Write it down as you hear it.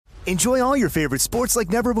Enjoy all your favorite sports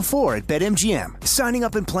like never before at BetMGM. Signing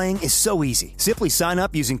up and playing is so easy. Simply sign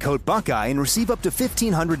up using code Buckeye and receive up to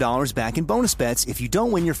 $1,500 back in bonus bets if you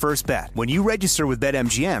don't win your first bet. When you register with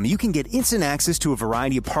BetMGM, you can get instant access to a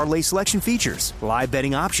variety of parlay selection features, live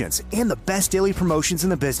betting options, and the best daily promotions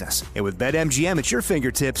in the business. And with BetMGM at your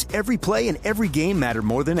fingertips, every play and every game matter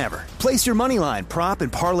more than ever. Place your moneyline, prop,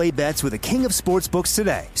 and parlay bets with the king of sportsbooks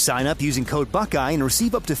today. Sign up using code Buckeye and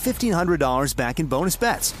receive up to $1,500 back in bonus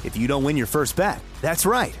bets if you don't win your first bet. That's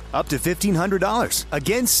right, up to $1,500.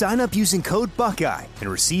 Again, sign up using code Buckeye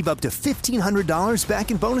and receive up to $1,500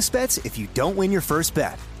 back in bonus bets if you don't win your first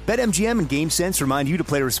bet. BetMGM and GameSense remind you to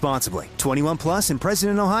play responsibly. 21 plus and present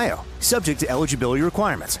in Ohio. Subject to eligibility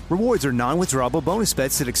requirements. Rewards are non-withdrawable bonus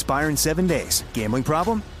bets that expire in 7 days. Gambling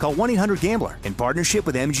problem? Call 1-800-GAMBLER in partnership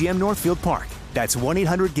with MGM Northfield Park. That's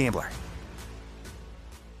 1-800-GAMBLER.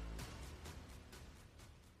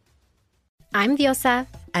 I'm Diosa.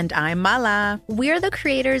 And I'm Mala. We're the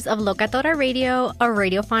creators of Locatora Radio, a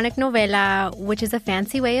radiophonic novela, which is a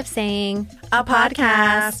fancy way of saying a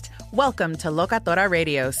podcast. Welcome to Locatora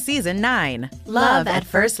Radio Season 9. Love at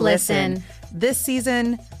First Listen. This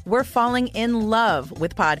season, we're falling in love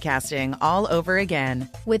with podcasting all over again.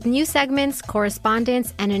 With new segments,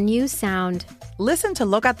 correspondence, and a new sound. Listen to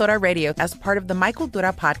Locatora Radio as part of the Michael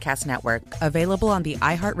Dura Podcast Network. Available on the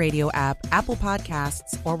iHeartRadio app, Apple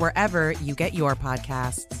Podcasts, or wherever you get your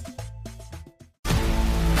podcasts.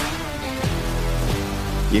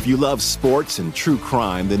 If you love sports and true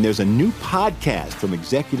crime, then there's a new podcast from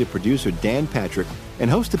executive producer Dan Patrick and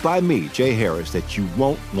hosted by me, Jay Harris, that you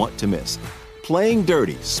won't want to miss. Playing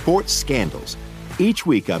Dirty: Sports Scandals. Each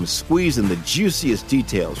week, I'm squeezing the juiciest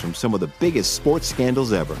details from some of the biggest sports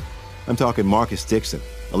scandals ever. I'm talking Marcus Dixon,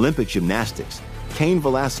 Olympic gymnastics, Cain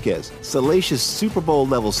Velasquez, salacious Super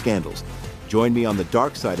Bowl-level scandals. Join me on the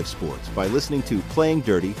dark side of sports by listening to Playing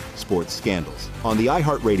Dirty: Sports Scandals on the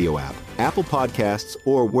iHeartRadio app, Apple Podcasts,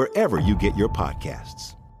 or wherever you get your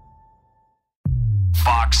podcasts.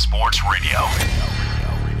 Fox Sports Radio.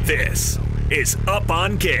 This is Up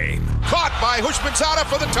on Game. Caught by Hushmanzada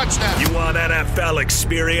for the touchdown. You want NFL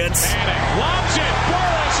experience? Manning lobs it.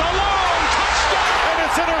 Burris alone. Touchdown. And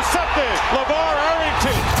it's intercepted. LeVar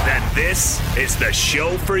Arrington. Then this is the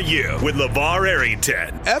show for you with LeVar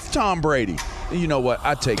Arrington. F. Tom Brady. You know what?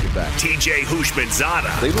 I take it back. TJ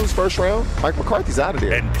Hushmanzada. They lose first round. Mike McCarthy's out of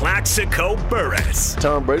there. And Plaxico Burress.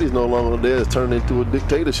 Tom Brady's no longer there. It's turned into a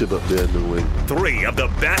dictatorship up there in New England. Three of the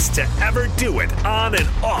best to ever do it on and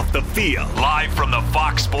off the field. Live from the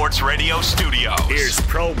Fox Sports Radio studios. Here's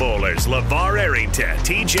Pro Bowlers LeVar Arrington,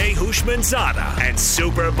 TJ Hushmanzada, and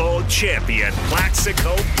Super Bowl champion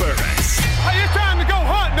Plaxico Burress. Hey, it's time to go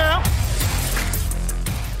hunt now.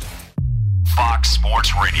 Fox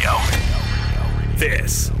Sports Radio.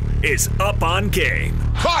 This is Up on Game.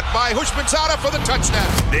 Caught by Hushmanzada for the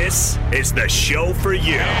touchdown. This is the show for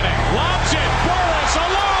you. Manning lobs it. Burris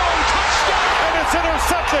alone. Touchdown. And it's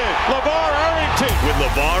intercepted. LeVar Arrington. With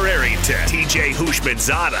LeVar Arrington, TJ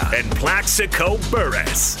Hushmanzada, and Plaxico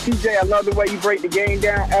Burress. TJ, I love the way you break the game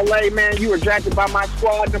down. LA, man, you were drafted by my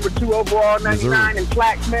squad, number 2 overall, 99. And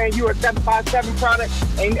Plax, man, you were a 757 product.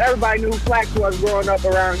 And everybody knew who Plax was growing up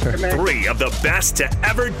around here, man. Three of the best to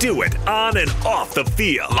ever do it on and off the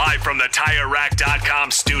field. Live from the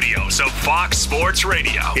TireRack.com studios of Fox Sports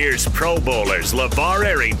Radio. Here's Pro Bowlers LeVar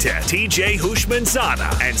Arrington, TJ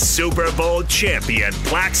Hushmanzada, and Super Bowl champion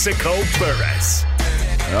Plaxico Burress.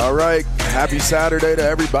 All right. Happy Saturday to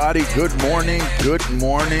everybody. Good morning. Good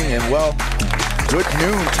morning. And, well, good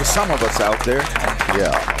noon to some of us out there.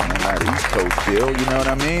 Yeah, on that East Coast deal. You know what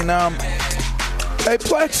I mean? Hey,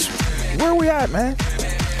 Plex, where we at, man?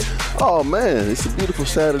 Oh, man, it's a beautiful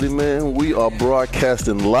Saturday, man. We are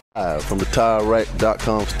broadcasting live from the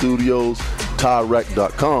TireRack.com studios,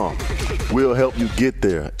 TireRack.com. We'll help you get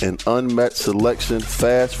there. An unmatched selection,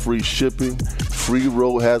 fast, free shipping, free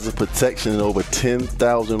road hazard protection, and over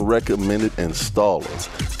 10,000 recommended installers.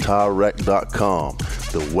 TireRack.com,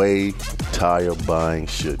 the way tire buying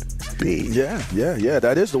should be. Yeah.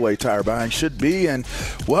 That is the way tire buying should be. And,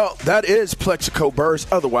 well, that is Plaxico Burress,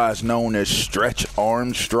 otherwise known as Stretch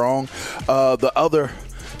Armstrong. The other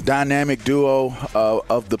dynamic duo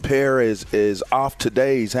of the pair is off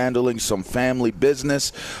today. He's handling some family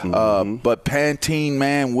business. But Pantene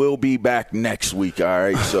Man will be back next week, all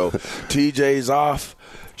right? So TJ's off,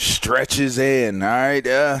 Stretch is in, all right?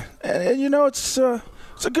 And you know, it's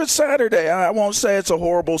a good Saturday. I won't say it's a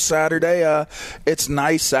horrible Saturday. It's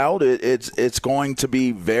nice out. It's going to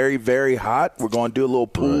be very, very hot. We're going to do a little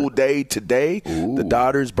pool day today. Ooh. The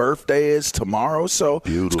daughter's birthday is tomorrow, so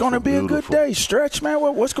it's going to be a good day. Stretch, man,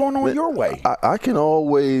 what's going on your way? I can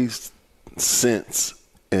always sense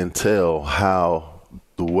and tell how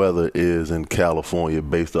the weather is in California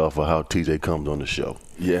based off of how TJ comes on the show.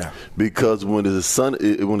 Yeah. Because when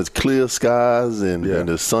it's clear skies and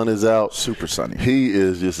the sun is out, super sunny, he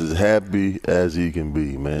is just as happy as he can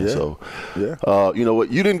be, man. Yeah. So, yeah. You know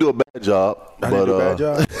what? You didn't do a bad job. Didn't do a bad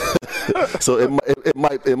job. So it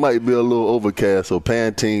might be a little overcast. So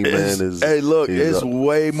Pantene, man, is. Hey, look, it's up.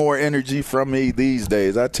 way more energy from me these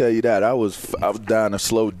days. I tell you that. I was dying a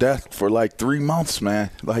slow death for like 3 months,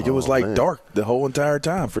 man. Like it was dark the whole entire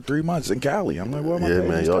time for 3 months in Cali. I'm like, what am I doing? Yeah,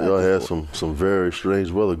 man, y'all had some very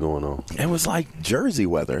strange weather going on. It was like Jersey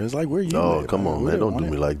weather. It's like where you live. Oh, come on, man! Don't do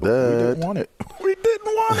me like that. We didn't want it. We didn't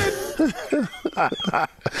want it.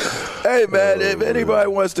 Hey, man, if anybody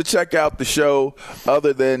wants to check out the show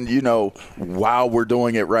other than, while we're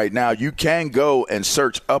doing it right now, you can go and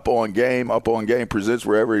search Up On Game. Up On Game presents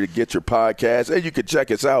wherever you get your podcast, and you can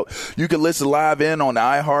check us out. You can listen live in on the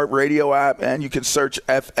iHeartRadio app, and you can search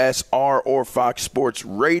FSR or Fox Sports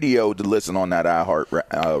Radio to listen on that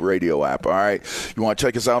iHeartRadio app, all right? You want to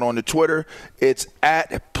check us out on the Twitter? It's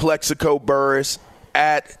at Plexico Burris,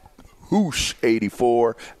 at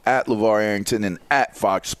Hoosh84, at LeVar Arrington, and at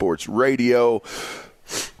Fox Sports Radio.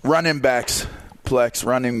 Running backs, Plex,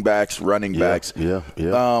 running backs. Yeah.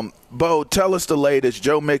 Bo, tell us the latest.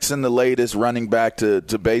 Joe Mixon, the latest running back to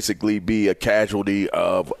basically be a casualty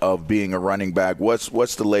of being a running back. What's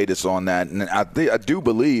the latest on that? And I do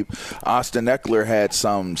believe Austin Eckler had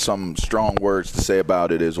some strong words to say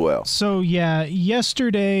about it as well. So, yeah,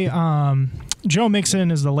 yesterday Joe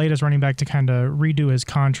Mixon is the latest running back to kind of redo his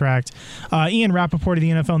contract. Ian Rappaport of the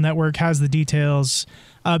NFL Network has the details.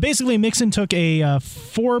 Basically, Mixon took a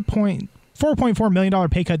 $4.4 million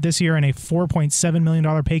pay cut this year and a $4.7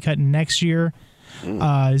 million pay cut next year.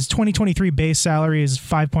 His 2023 base salary is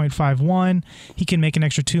 $5.51. He can make an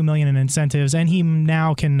extra $2 million in incentives, and he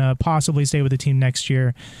now can possibly stay with the team next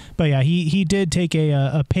year. But yeah, he did take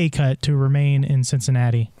a pay cut to remain in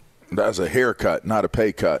Cincinnati. That's a haircut, not a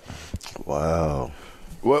pay cut. Wow.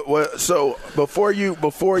 What? So before you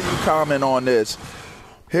comment on this,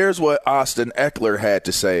 here's what Austin Eckler had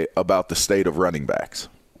to say about the state of running backs.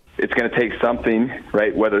 It's going to take something,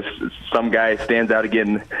 right? Whether some guy stands out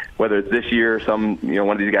again, whether it's this year, one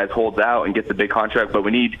of these guys holds out and gets a big contract, but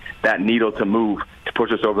we need that needle to move to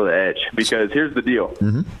push us over the edge. Because here's the deal: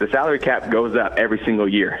 the salary cap goes up every single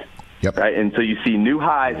year, right? And so you see new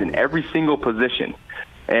highs in every single position.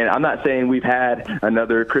 And I'm not saying we've had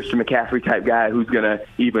another Christian McCaffrey type guy who's going to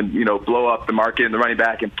even, blow up the market in the running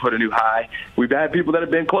back and put a new high. We've had people that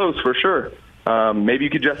have been close for sure. Maybe you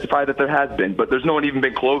could justify that there has been, but there's no one even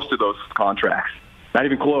been close to those contracts. Not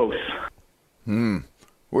even close.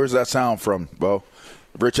 Where's that sound from, Bo?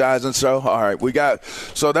 Rich Eisen show? All right,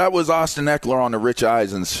 so that was Austin Eckler on the Rich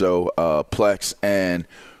Eisen show, Plex, and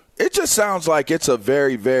it just sounds like it's a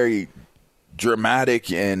very, very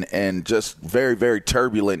dramatic and just very, very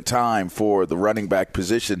turbulent time for the running back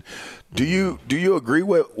position. Do you agree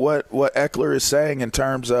with what Eckler is saying in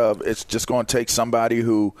terms of it's just going to take somebody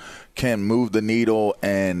who can move the needle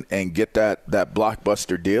and get that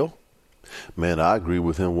blockbuster deal? Man, I agree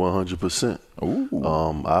with him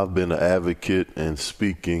 100%. I've been an advocate and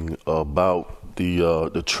speaking about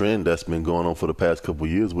the trend that's been going on for the past couple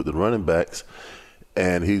of years with the running backs,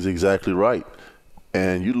 and he's exactly right.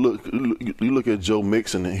 And you look at Joe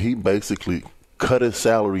Mixon, and he basically cut his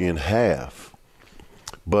salary in half,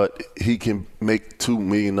 but he can make $2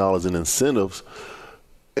 million in incentives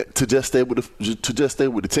to just stay with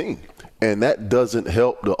the team, and that doesn't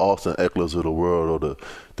help the Austin Eckler's of the world or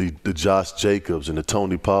the Josh Jacobs and the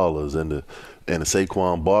Tony Pollards and the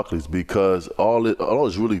Saquon Barkleys, because all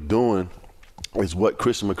it's really doing is what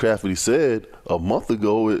Christian McCaffrey said a month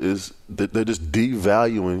ago, is that they're just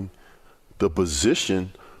devaluing the position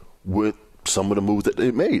with some of the moves that they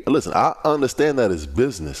made. Listen, I understand that it's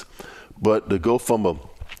business, but to go from a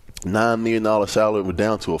 $9 million salary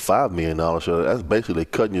down to a $5 million salary, that's basically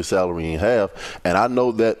cutting your salary in half. And I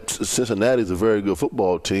know that Cincinnati is a very good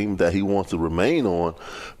football team that he wants to remain on,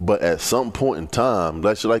 but at some point in time,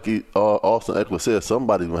 like Austin Eckler said,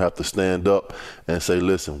 somebody's going to have to stand up and say,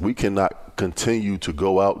 listen, we cannot continue to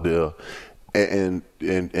go out there and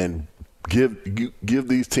give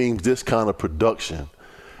these teams this kind of production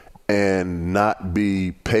and not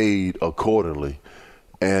be paid accordingly.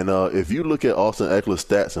 And if you look at Austin Eckler's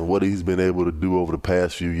stats and what he's been able to do over the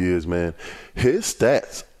past few years, man, his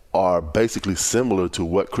stats are basically similar to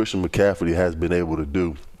what Christian McCaffrey has been able to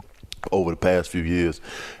do over the past few years.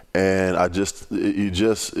 And it's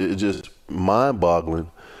just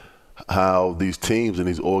mind-boggling how these teams and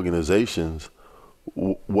these organizations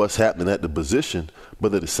what's happening at the position,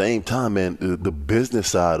 but at the same time, man, the business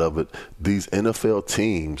side of it, these NFL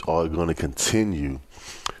teams are going to continue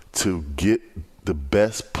to get the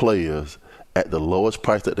best players at the lowest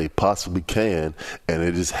price that they possibly can, and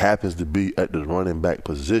it just happens to be at the running back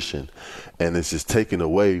position, and it's just taken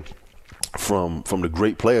away from the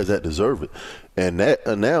great players that deserve it. And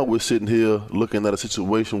now we're sitting here looking at a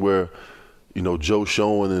situation where, you know, Joe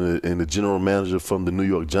Schoen and the general manager from the New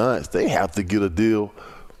York Giants, they have to get a deal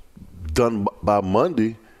done by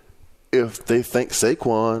Monday if they think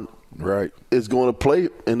Saquon is going to play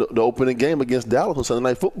in the opening game against Dallas on Sunday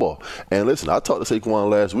Night Football. And listen, I talked to Saquon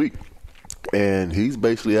last week, and he's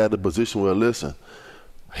basically at a position where, listen,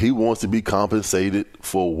 he wants to be compensated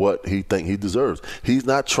for what he thinks he deserves. He's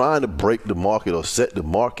not trying to break the market or set the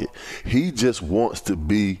market. He just wants to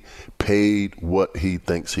be paid what he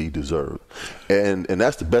thinks he deserves. And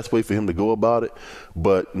that's the best way for him to go about it.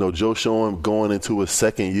 But, you know, Joe Schoen going into his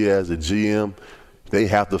second year as a GM, they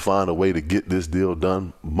have to find a way to get this deal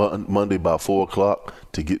done Monday by 4 o'clock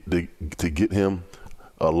to get him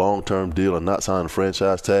a long-term deal and not sign a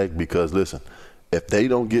franchise tag. Because, listen, if they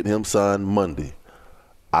don't get him signed Monday,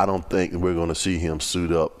 I don't think we're going to see him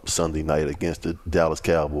suit up Sunday night against the Dallas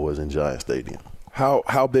Cowboys in Giant Stadium.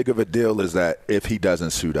 How big of a deal is that if he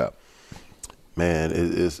doesn't suit up? Man,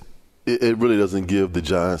 it really doesn't give the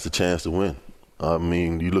Giants a chance to win. I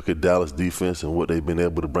mean, you look at Dallas defense and what they've been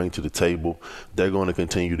able to bring to the table. They're going to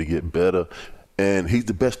continue to get better. And he's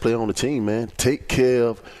the best player on the team, man. Take care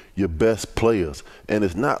of your best players. And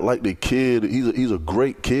it's not like the kid, he's a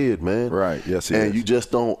great kid, man. Right, yes, he is. And you just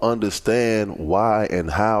don't understand why and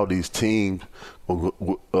how these teams would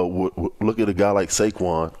look at a guy like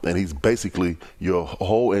Saquon, and he's basically your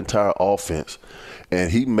whole entire offense. And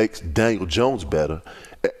he makes Daniel Jones better.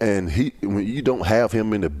 And when you don't have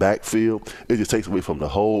him in the backfield, it just takes away from the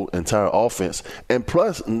whole entire offense. And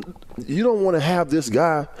plus, you don't want to have this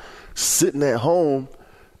guy sitting at home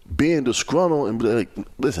being disgruntled and be like,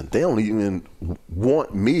 listen, they don't even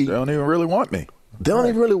want me. They don't even really want me. They don't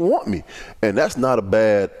even really want me. And that's not a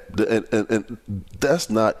bad and that's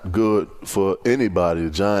not good for anybody,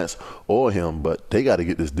 the Giants or him, but they got to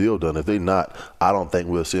get this deal done. If they not, I don't think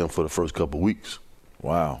we'll see him for the first couple of weeks.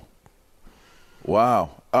 Wow. All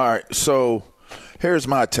right, so here's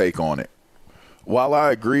my take on it. While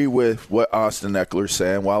I agree with what Austin Eckler's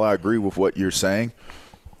saying, while I agree with what you're saying,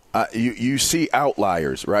 you see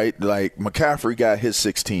outliers, right? Like McCaffrey got his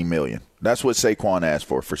 $16 million. That's what Saquon asked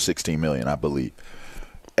for $16 million, I believe.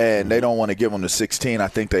 And they don't want to give him the 16. I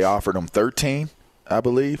think they offered him 13, I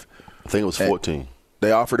believe. I think it was 14.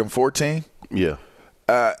 They offered him 14? Yeah.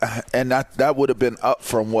 And that would have been up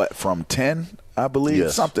from what? From 10, I believe?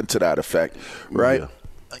 Yes. Something to that effect, right?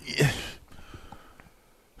 Yeah.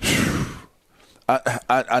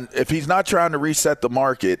 If he's not trying to reset the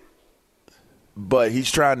market, but he's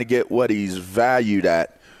trying to get what he's valued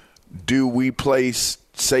at, do we place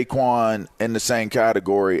Saquon in the same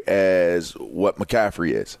category as what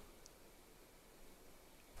McCaffrey is?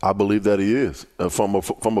 I believe that he is. From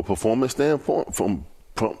a performance standpoint, from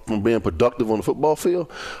being productive on the football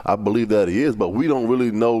field, I believe that he is. But we don't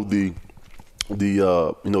really know the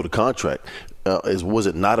contract. Was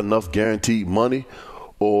it not enough guaranteed money,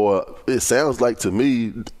 or it sounds like to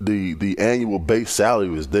me the annual base salary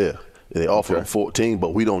was there. They offered him 14,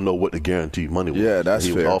 but we don't know what the guaranteed money was. Yeah, that's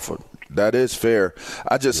he fair. Was offered. That is fair.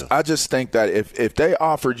 I just think that if they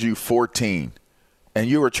offered you 14 and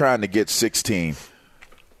you were trying to get 16,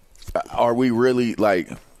 are we really like?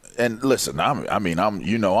 And listen, I'm pro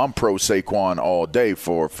Saquon all day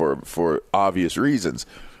for obvious reasons.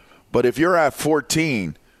 But if you're at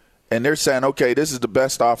 14 and they're saying, okay, this is the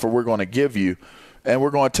best offer we're going to give you, and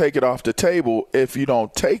we're going to take it off the table if you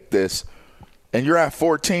don't take this, and you're at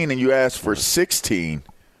 14 and you ask for 16,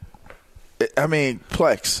 I mean,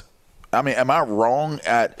 Plex, am I wrong?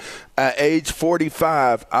 At age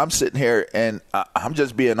 45, I'm sitting here and I'm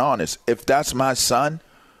just being honest. If that's my son,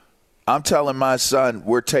 I'm telling my son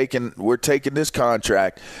we're taking this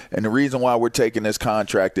contract, and the reason why we're taking this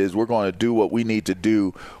contract is we're going to do what we need to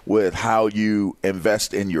do with how you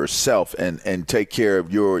invest in yourself and take care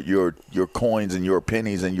of your coins and your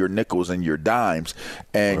pennies and your nickels and your dimes,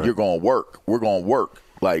 and right. You're going to work. We're going to work.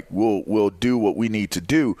 Like we'll do what we need to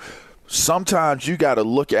do. Sometimes you got to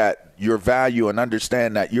look at your value and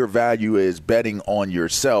understand that your value is betting on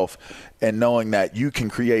yourself and knowing that you can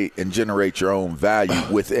create and generate your own value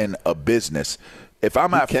within a business. If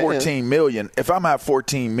I'm at 14 million,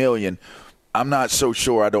 I'm not so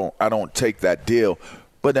sure I don't take that deal.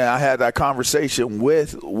 But then I had that conversation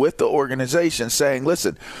with the organization saying,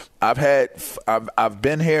 listen, I've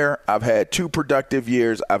been here. I've had 2 productive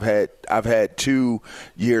years. I've had 2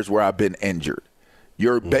 years where I've been injured.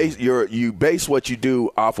 You base what you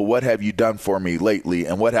do off of what have you done for me lately,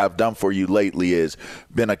 and what I've done for you lately is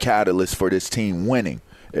been a catalyst for this team winning.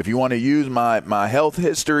 If you want to use my health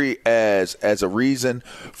history as a reason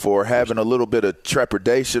for having a little bit of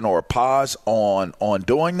trepidation or a pause on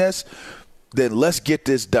doing this, then let's get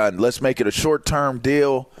this done. Let's make it a short-term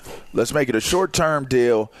deal.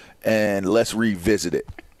 And let's revisit it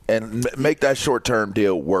and make that short-term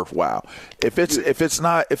deal worthwhile. If it's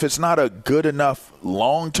not a good enough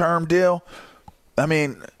long-term deal, I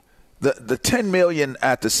mean, the $10 million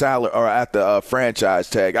at the salary or at the franchise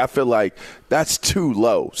tag, I feel like that's too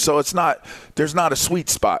low. So there's not a sweet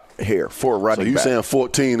spot here for a running back. So you're saying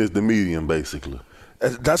 14 is the median, basically?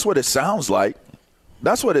 That's what it sounds like.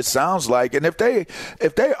 And if they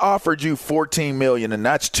offered you $14 million, and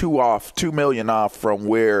that's $2 million off from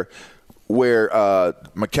where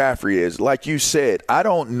McCaffrey is, like you said, I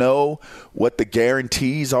don't know what the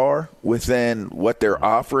guarantees are within what they're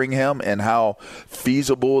offering him and how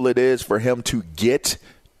feasible it is for him to get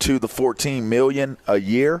to the $14 million a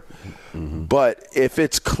year. Mm-hmm. But if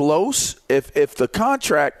it's close, if the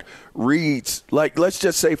contract reads, like, let's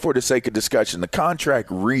just say for the sake of discussion, the contract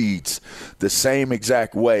reads the same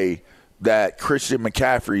exact way that Christian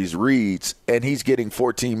McCaffrey's reads, and he's getting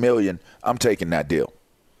 $14 million, I'm taking that deal.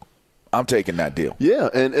 Yeah,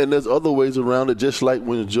 and there's other ways around it. Just like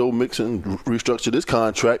when Joe Mixon restructured his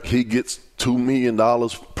contract, he gets $2 million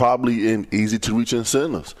probably in easy-to-reach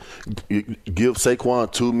incentives. You give Saquon a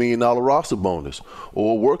 $2 million roster bonus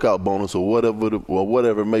or a workout bonus or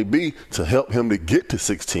whatever it may be to help him to get to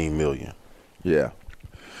 $16 million. Yeah.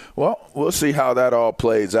 Well, we'll see how that all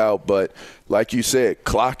plays out. But like you said,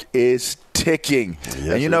 clock is ticking. Yes,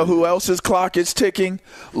 and you know who else's clock is ticking?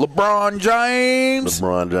 LeBron James.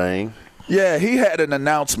 Yeah, he had an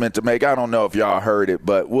announcement to make. I don't know if y'all heard it,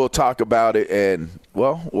 but we'll talk about it. And,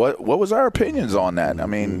 well, what was our opinions on that? I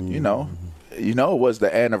mean, you know, it was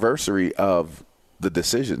the anniversary of the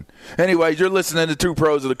decision. Anyways, you're listening to Two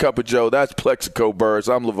Pros of the Cup of Joe. That's Plexico Burrs.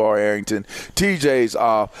 I'm LeVar Arrington. TJ's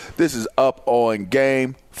off. This is Up on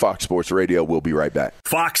Game. Fox Sports Radio. We'll be right back.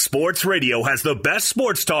 Fox Sports Radio has the best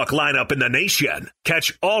sports talk lineup in the nation.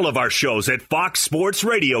 Catch all of our shows at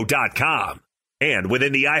foxsportsradio.com. And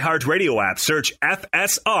within the iHeartRadio app, search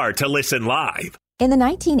FSR to listen live. In the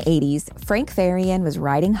 1980s, Frank Farian was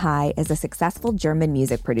riding high as a successful German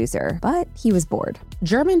music producer, but he was bored.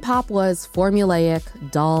 German pop was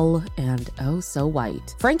formulaic, dull, and oh so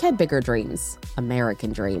white. Frank had bigger dreams,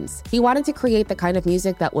 American dreams. He wanted to create the kind of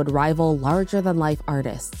music that would rival larger-than-life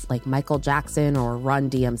artists like Michael Jackson or Run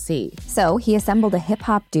DMC. So he assembled a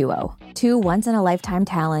hip-hop duo, 2 once-in-a-lifetime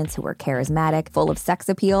talents who were charismatic, full of sex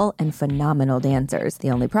appeal, and phenomenal dancers.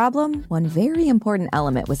 The only problem? One very important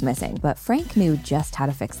element was missing, but Frank knew just how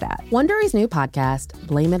to fix that. Wondery's new podcast,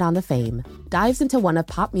 Blame It on the Fame, dives into one of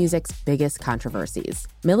pop music's biggest controversies.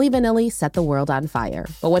 Milli Vanilli set the world on fire,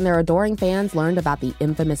 but when their adoring fans learned about the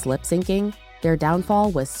infamous lip-syncing, their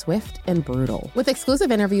downfall was swift and brutal. With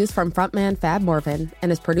exclusive interviews from frontman Fab Morvan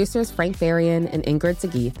and his producers Frank Farian and Ingrid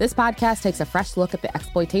Seguí, this podcast takes a fresh look at the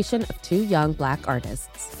exploitation of 2 young Black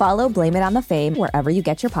artists. Follow Blame It on the Fame wherever you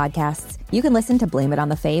get your podcasts. You can listen to Blame It on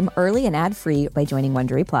the Fame early and ad-free by joining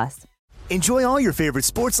Wondery Plus. Enjoy all your favorite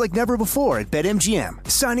sports like never before at BetMGM.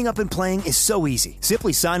 Signing up and playing is so easy.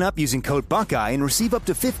 Simply sign up using code Buckeye and receive up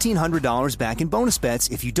to $1,500 back in bonus bets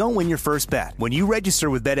if you don't win your first bet. When you register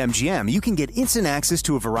with BetMGM, you can get instant access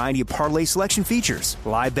to a variety of parlay selection features,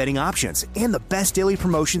 live betting options, and the best daily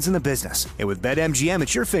promotions in the business. And with BetMGM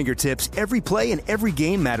at your fingertips, every play and every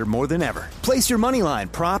game matter more than ever. Place your moneyline,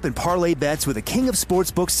 prop, and parlay bets with the king of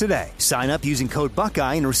sportsbooks today. Sign up using code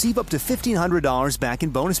Buckeye and receive up to $1,500 back in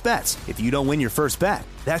bonus bets if you don't win your first bet.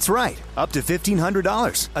 That's right, up to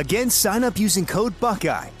 $1,500. Again, sign up using code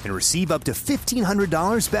Buckeye and receive up to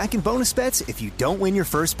 $1,500 back in bonus bets if you don't win your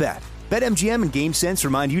first bet. BetMGM and GameSense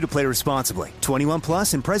remind you to play responsibly. 21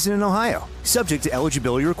 plus and present in Ohio. Subject to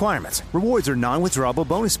eligibility requirements. Rewards are non-withdrawable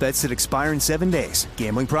bonus bets that expire in 7 days.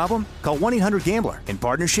 Gambling problem? Call 1-800-GAMBLER in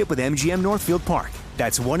partnership with MGM Northfield Park.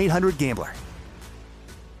 That's 1-800-GAMBLER.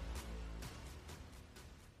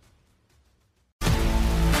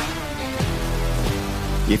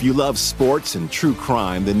 If you love sports and true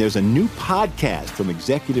crime, then there's a new podcast from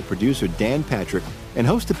executive producer Dan Patrick and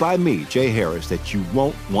hosted by me, Jay Harris, that you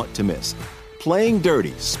won't want to miss. Playing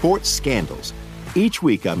Dirty: Sports Scandals. Each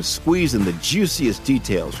week, I'm squeezing the juiciest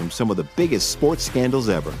details from some of the biggest sports scandals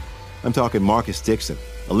ever. I'm talking Marcus Dixon,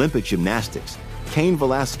 Olympic gymnastics, Cain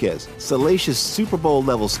Velasquez, salacious Super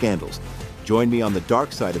Bowl-level scandals. Join me on the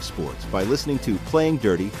dark side of sports by listening to Playing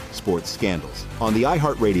Dirty Sports Scandals on the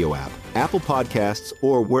iHeartRadio app, Apple Podcasts,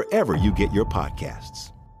 or wherever you get your podcasts.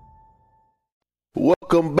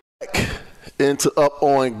 Welcome back into Up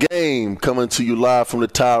On Game, coming to you live from the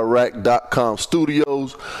TireRack.com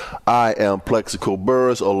studios. I am Plexico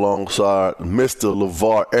Burris alongside Mr.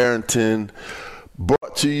 LeVar Arrington.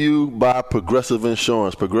 Brought to you by Progressive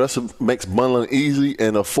Insurance. Progressive makes bundling easy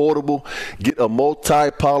and affordable. Get a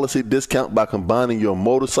multi-policy discount by combining your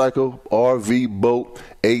motorcycle, RV, boat,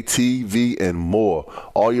 ATV, and more.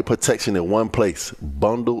 All your protection in one place.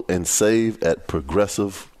 Bundle and save at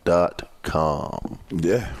progressive.com.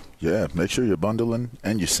 Yeah. Make sure you're bundling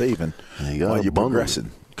and you're saving while you're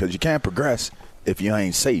progressing. Because you can't progress if you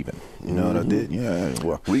ain't saving. You know what I did? Yeah.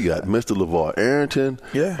 Well, we got Mr. LeVar Arrington.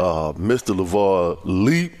 Yeah. Mr. LeVar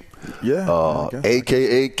Leap. Yeah.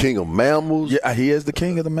 AKA King of Mammals. Yeah, he is the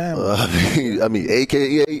king of the mammals. I mean,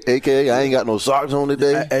 AKA I ain't got no socks on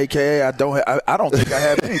today. AKA I don't think I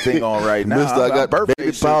have anything on right now. Mister, I got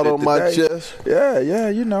baby powder on my chest. Yeah,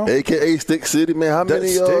 you know. AKA Stick City, man. How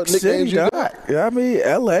many nicknames you got? Yeah, I mean,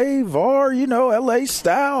 LA, VAR, you know, LA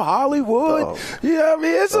Style, Hollywood. Oh. You know what I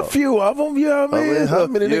mean? It's a few of them, you know what I mean? How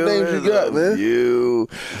many nicknames you got, man?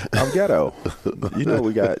 I'm ghetto. You know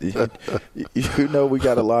we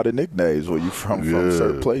got a lot of nicknames when you from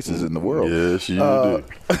certain places in the world. Yes, you do.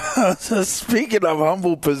 So speaking of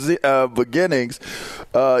humble beginnings,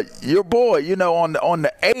 your boy, you know, on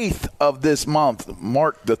the 8th of this month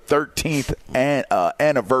marked the 13th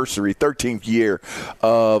anniversary, 13th year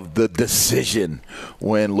of the decision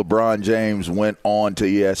when LeBron James went on to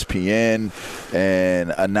ESPN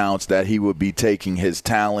and announced that he would be taking his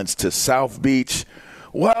talents to South Beach.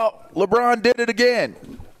 Well, LeBron did it again.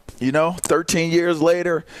 You know, 13 years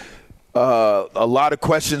later, a lot of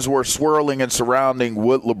questions were swirling and surrounding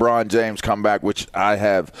would LeBron James come back, which I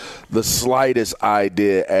have the slightest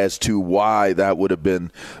idea as to why that would have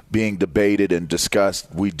been being debated and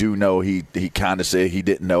discussed. We do know he kind of said he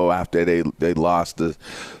didn't know after they lost the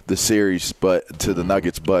series to the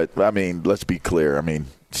Nuggets. But, I mean, let's be clear. I mean,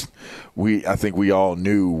 I think we all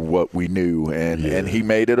knew what we knew, and he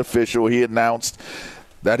made it official. He announced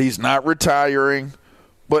that he's not retiring.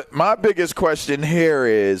 But my biggest question here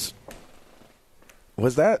is,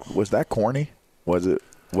 was that corny? Was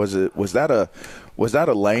that a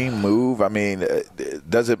lame move? I mean,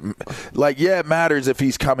 does it it matters if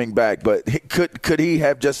he's coming back, but could he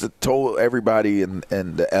have just told everybody in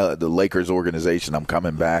the Lakers organization, I'm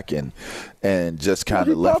coming back, and just kind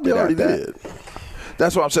of left it at that?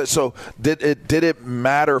 That's what I'm saying. So did it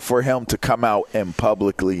matter for him to come out and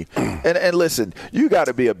publicly and listen? You got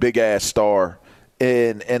to be a big ass star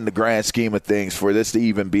in the grand scheme of things for this to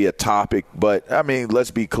even be a topic. But I mean,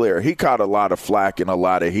 let's be clear. He caught a lot of flack and a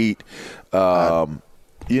lot of heat.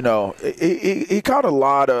 You know, he caught a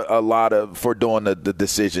lot of for doing the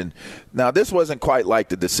decision. Now, this wasn't quite like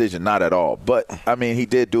the decision, not at all. But I mean, he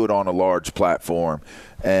did do it on a large platform,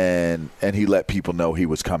 and he let people know he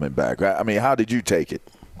was coming back. I mean, how did you take it?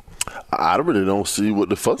 I really don't see what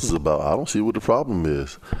the fuss is about. I don't see what the problem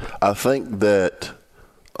is. I think that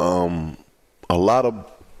a lot of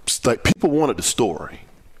people wanted the story.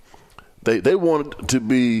 They wanted to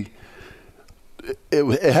be.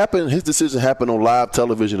 It happened. His decision happened on live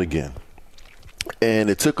television again, and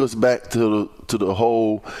it took us back to the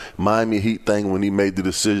whole Miami Heat thing when he made the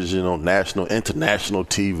decision on international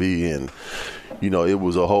TV, and you know it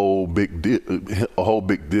was a whole big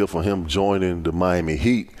deal for him joining the Miami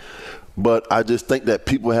Heat. But I just think that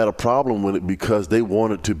people had a problem with it because they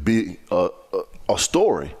wanted to be a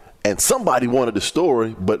story. And somebody wanted the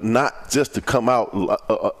story, but not just to come out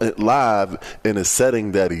live in a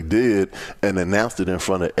setting that he did and announced it in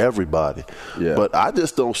front of everybody. Yeah. But I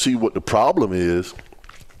just don't see what the problem is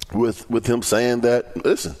with him saying that.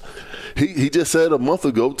 Listen, he just said a month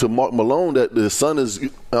ago to Mark Malone that the son is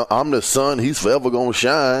I'm the son. He's forever going to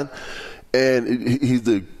shine. And he's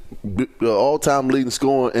the all-time leading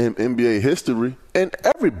scorer in NBA history. And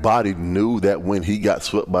everybody knew that when he got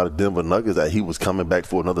swept by the Denver Nuggets that he was coming back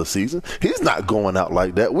for another season. He's not going out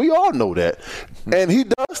like that. We all know that. And he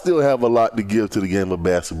does still have a lot to give to the game of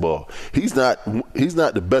basketball. He's not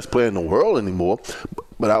the best player in the world anymore,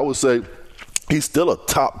 but I would say he's still a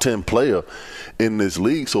top 10 player in this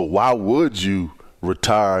league. So why would you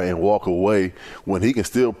retire and walk away when he can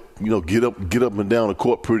still, get up and down the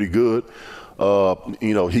court pretty good?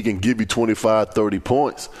 He can give you 25, 30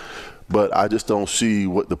 points. But I just don't see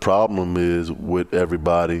what the problem is with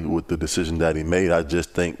everybody with the decision that he made. I just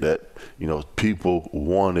think that, people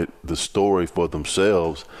wanted the story for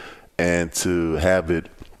themselves and to have it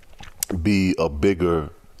be a bigger,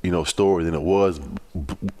 story than it was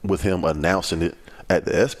with him announcing it at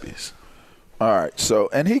the ESPYs. All right. So,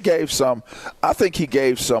 and I think he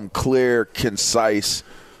gave some clear, concise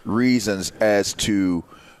reasons as to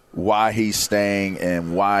why he's staying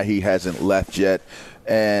and why he hasn't left yet.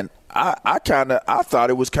 And I thought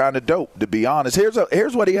it was kind of dope, to be honest.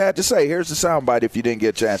 Here's what he had to say. Here's the soundbite if you didn't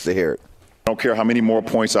get a chance to hear it. I don't care how many more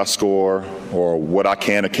points I score or what I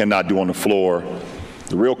can or cannot do on the floor.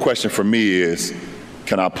 The real question for me is,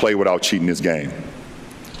 can I play without cheating this game?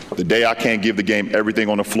 The day I can't give the game everything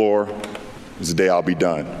on the floor is the day I'll be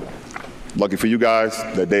done. Lucky for you guys,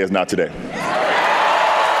 that day is not today.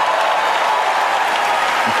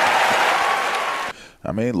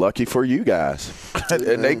 I mean, lucky for you guys.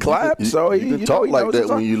 And they clap, so he talk like that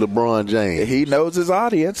when you LeBron James. He knows his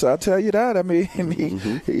audience, I'll tell you that. I mean,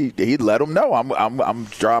 he let them know, I'm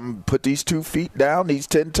trying to put these 2 feet down, these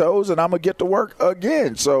 10 toes, and I'm going to get to work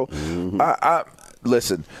again. So, I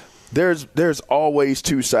listen, there's always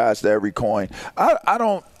two sides to every coin. I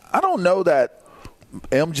don't know that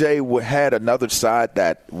MJ had another side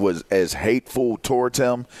that was as hateful towards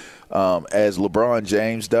him as LeBron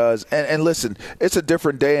James does. And listen, it's a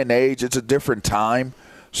different day and age. It's a different time.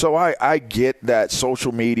 So I get that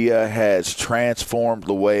social media has transformed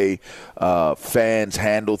the way fans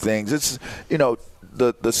handle things. It's,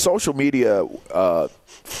 the social media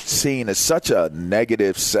scene is such a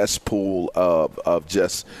negative cesspool of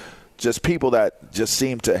just people that just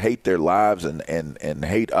seem to hate their lives and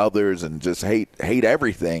hate others and just hate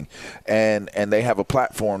everything. And they have a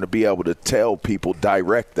platform to be able to tell people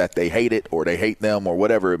direct that they hate it or they hate them or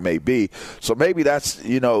whatever it may be. So maybe that's,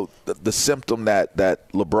 the symptom that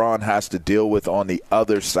LeBron has to deal with on the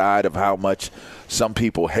other side of how much some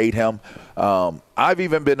people hate him. I've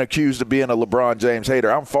even been accused of being a LeBron James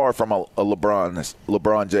hater. I'm far from a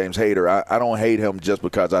LeBron James hater. I don't hate him just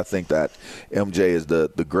because I think that MJ is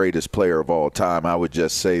the greatest player of all time. I would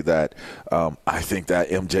just say that I think that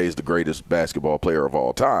MJ is the greatest basketball player of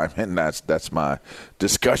all time, and that's my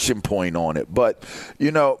discussion point on it. But,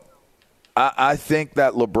 I think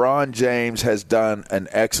that LeBron James has done an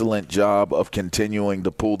excellent job of continuing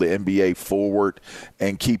to pull the NBA forward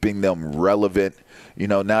and keeping them relevant.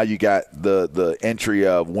 Now you got the entry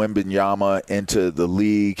of Wembanyama into the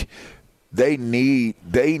league. They need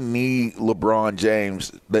LeBron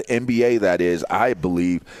James, the NBA that is, I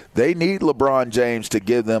believe. They need LeBron James to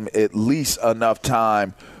give them at least enough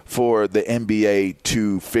time for the NBA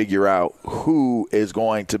to figure out who is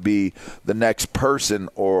going to be the next person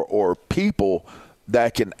or people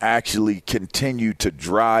that can actually continue to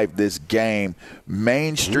drive this game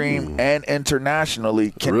mainstream and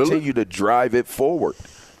internationally, continue to drive it forward.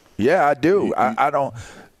 Yeah, I do. I don't.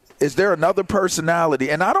 Is there another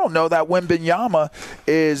personality? And I don't know that Wembanyama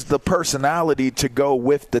is the personality to go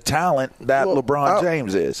with the talent that LeBron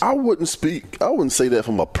James is. I wouldn't say that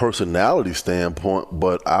from a personality standpoint,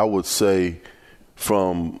 but I would say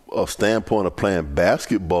from a standpoint of playing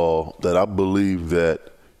basketball that I believe that,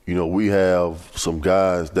 we have some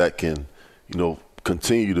guys that can,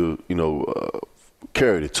 continue to,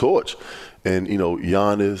 carry the torch. And,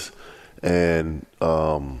 Giannis and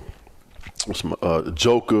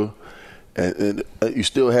Joker, and you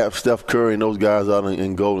still have Steph Curry and those guys out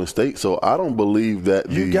in Golden State. So I don't believe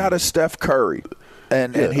that you got a Steph Curry,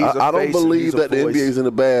 and he's I don't believe that the NBA is in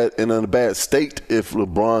a bad state if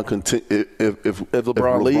LeBron if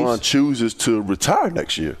LeBron chooses to retire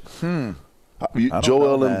next year.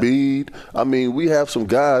 Joel Embiid. I mean, we have some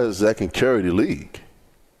guys that can carry the league.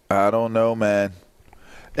 I don't know, man.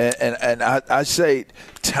 And I say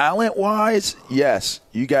talent-wise, yes,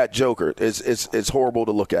 you got Joker. It's horrible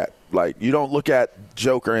to look at. Like, you don't look at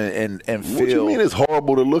Joker and feel. What do you mean it's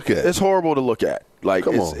horrible to look at? It's horrible to look at. Like,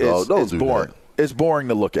 don't do boring. That. It's boring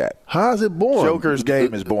to look at. How is it boring? Joker's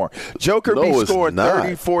game is boring. Joker be scoring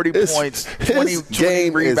 30, 40 points, 20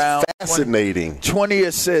 game rebounds. Is fascinating. 20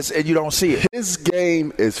 assists, and you don't see it. His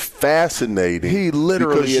game is fascinating. He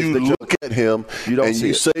literally because you look at him and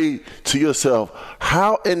you say to yourself,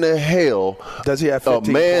 how in the hell does he have 15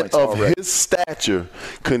 a man points of already? His stature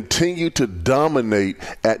continue to dominate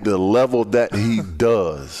at the level that he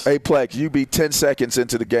does? Hey, Plex, you be 10 seconds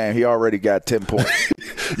into the game. He already got 10 points.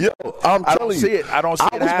 Yo, I'm telling you. I don't see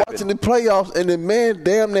it happen. I was watching the playoffs, and the man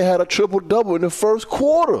damn near had a triple-double in the first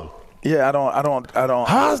quarter. Yeah, I don't.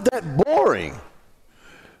 How's that boring?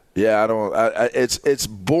 Yeah, I don't. It's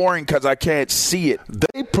boring because I can't see it.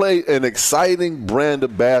 They play an exciting brand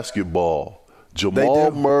of basketball.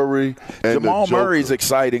 Jamal Murray and Jamal Murray's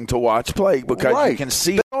exciting to watch play because you can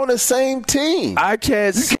see they're on the same team. I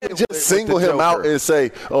can't. You can't just single him out and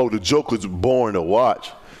say, "Oh, the Joker's boring to watch."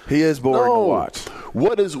 He is boring to watch.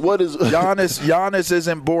 What is Giannis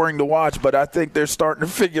isn't boring to watch, but I think they're starting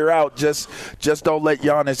to figure out just don't let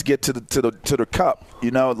Giannis get to the cup.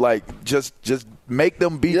 Like just make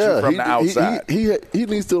them beat you from the outside. He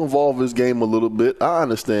needs to evolve his game a little bit. I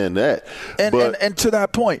understand that. And to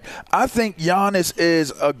that point, I think Giannis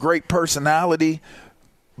is a great personality,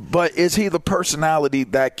 but is he the personality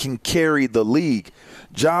that can carry the league?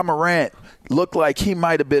 Ja Morant looked like he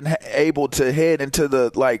might have been able to head into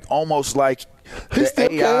the almost like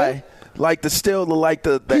the AI, like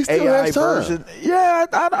the AI version. Yeah,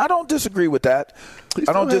 I don't disagree with that.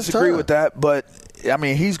 I don't disagree with that, but I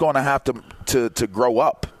mean he's going to have to grow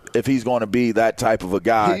up if he's going to be that type of a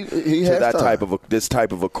guy this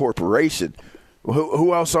type of a corporation.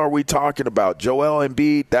 Who else are we talking about? Joel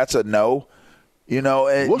Embiid, that's a no.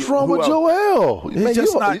 What's wrong with Joel? He's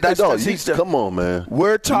just not. Come on, man.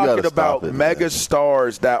 We're talking about mega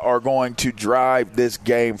stars that are going to drive this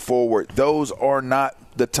game forward. Those are not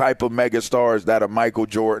the type of mega stars that a Michael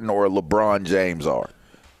Jordan or a LeBron James are.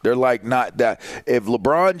 They're not that. If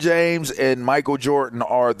LeBron James and Michael Jordan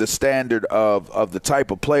are the standard of the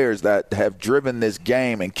type of players that have driven this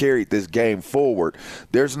game and carried this game forward,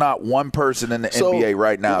 there's not one person in the NBA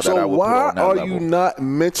right now that I would put on that level. So why are you not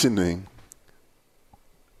mentioning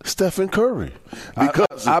Stephen Curry?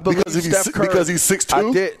 Because he's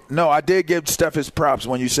 6'2"? I did give Steph his props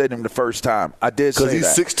when you said him the first time. I did say that.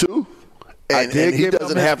 Because he's 6'2"? And he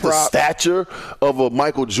doesn't have the stature of a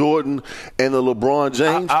Michael Jordan and a LeBron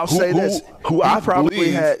James. I'll say this.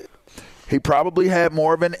 He probably had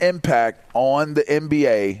more of an impact on the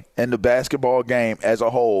NBA and the basketball game as a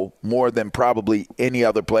whole more than probably any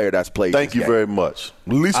other player that's played. Thank you very much.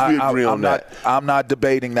 At least we agree on that. I'm not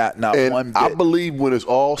debating that one bit. I believe when it's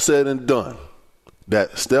all said and done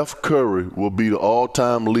that Steph Curry will be the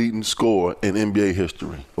all-time leading scorer in NBA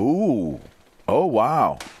history. Ooh. Oh,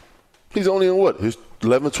 wow. He's only in his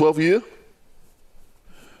 11th, 12th year?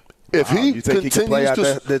 If he continues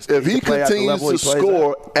to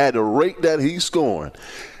score at a rate that he's scoring,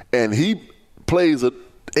 and he plays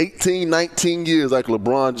 18, 19 years like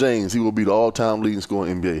LeBron James, he will be the all-time leading scorer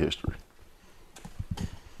in NBA history.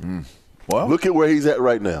 Well, look at where he's at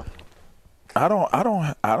right now. I don't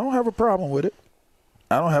have a problem with it.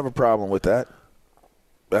 I don't have a problem with that.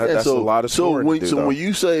 That's a lot of scoring. So when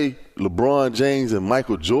you say LeBron James and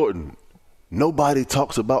Michael Jordan, nobody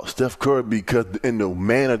talks about Steph Curry because in the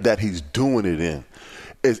manner that he's doing it in.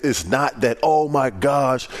 It's not that, oh, my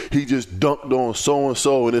gosh, he just dunked on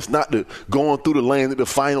so-and-so, and it's not the going through the lane at the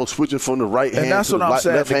final, switching from the right hand to the left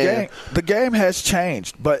hand. And that's what I'm saying. The game has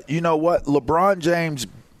changed. But you know what? LeBron James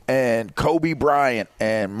and Kobe Bryant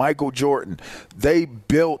and Michael Jordan, they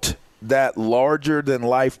built that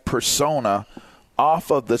larger-than-life persona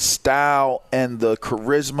off of the style and the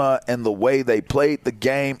charisma and the way they played the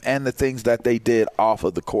game and the things that they did off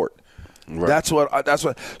of the court. Right. That's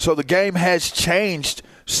what. So the game has changed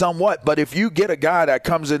somewhat. But if you get a guy that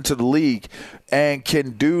comes into the league and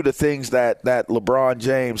can do the things that LeBron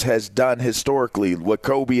James has done historically, what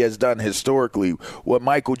Kobe has done historically, what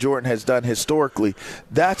Michael Jordan has done historically,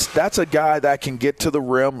 that's a guy that can get to the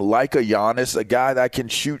rim like a Giannis, a guy that can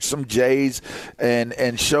shoot some J's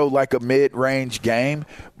and show like a mid-range game,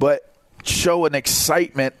 but show an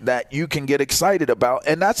excitement that you can get excited about,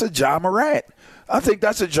 and that's a Ja Morant. I think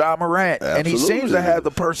that's a Ja Morant. Absolutely. And he seems to have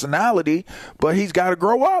the personality, but he's got to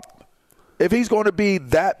grow up. If he's going to be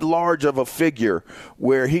that large of a figure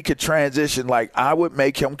where he could transition, like I would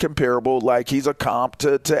make him comparable, like he's a comp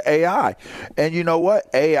to AI. And you know what?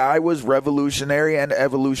 AI was revolutionary and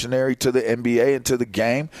evolutionary to the NBA and to the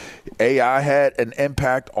game. AI had an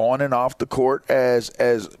impact on and off the court as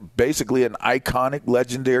basically an iconic,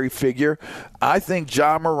 legendary figure. I think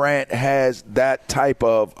Ja Morant has that type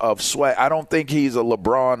of swag. I don't think he's a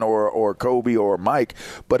LeBron or Kobe or Mike,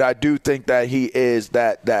 but I do think that he is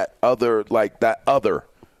that other megastar.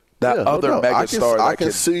 I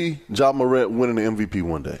can see Ja Morant winning the MVP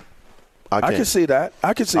one day. I can see that.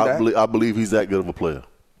 I believe he's that good of a player.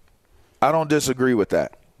 I don't disagree with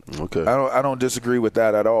that. Okay. I don't disagree with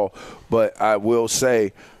that at all. But I will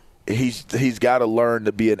say he's got to learn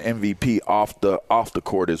to be an MVP off the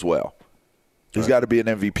court as well. He's got to be an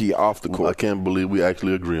MVP off the court. I can't believe we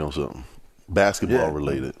actually agree on something basketball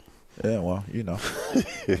related. Yeah, well,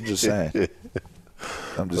 I'm just saying.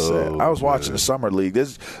 I'm just saying. I was watching the Summer League.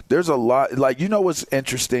 There's a lot. Like, what's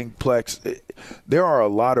interesting, Plex? There are a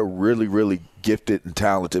lot of really, really gifted and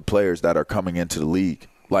talented players that are coming into the league.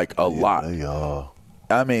 Like, a lot. They are.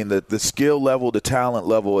 I mean, the skill level, the talent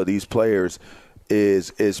level of these players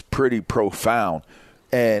is pretty profound.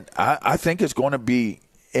 And I think it's going to be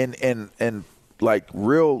in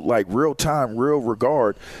real time, real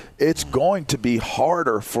regard, it's going to be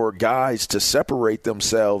harder for guys to separate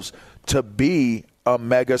themselves to be a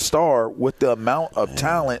mega star with the amount of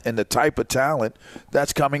talent and the type of talent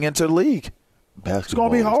that's coming into the league. Basketball it's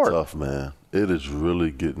going to be hard. Is tough, man. It is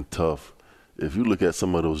really getting tough. If you look at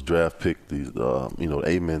some of those draft picks, these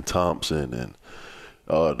Amen Thompson and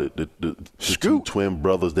the two twin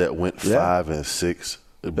brothers that went 5 and 6.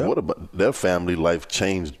 What about their family life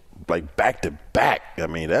changed like back to back? I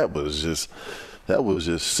mean, that was just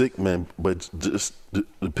sick, man. But just to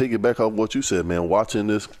piggyback off what you said, man, watching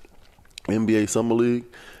this NBA Summer League,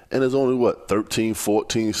 and there's only 13,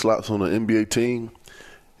 14 slots on an NBA team.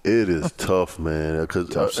 It is tough, man,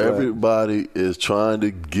 because everybody is trying to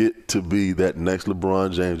get to be that next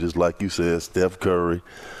LeBron James, just like you said, Steph Curry,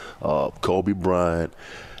 Kobe Bryant,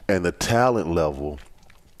 and the talent level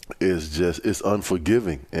is it's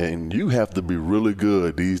unforgiving. And you have to be really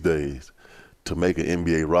good these days to make an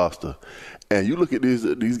NBA roster. And you look at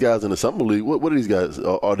these guys in the Summer League, what are these guys?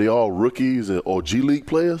 Are they all rookies or G League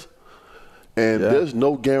players? And there's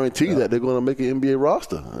no guarantee that they're going to make an NBA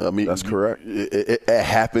roster. I mean, that's correct. It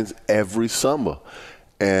happens every summer.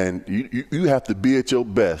 And you have to be at your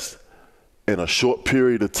best in a short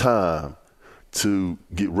period of time to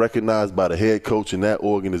get recognized by the head coach in that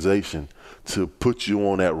organization to put you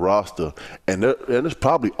on that roster. And there's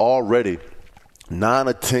probably already 9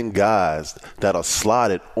 or 10 guys that are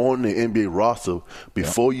slotted on the NBA roster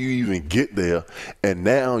before you even get there, and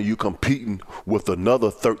now you're competing with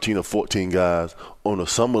another 13 or 14 guys on a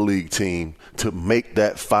summer league team to make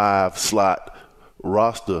that 5-slot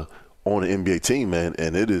roster on an NBA team, man,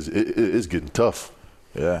 and it's getting tough.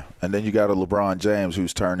 Yeah, and then you got a LeBron James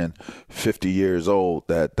who's turning 50 years old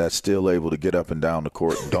that's still able to get up and down the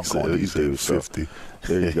court and dunk on these dudes. 50.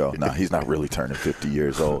 There you go. No, he's not really turning 50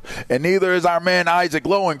 years old. And neither is our man Isaac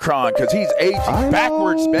Lowenkron because he's aging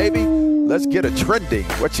backwards, baby. Let's get it trending.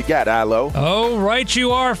 What you got, Ilo? Oh, right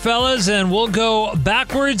you are, fellas. And we'll go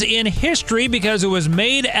backwards in history because it was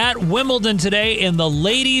made at Wimbledon today in the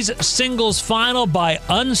ladies' singles final by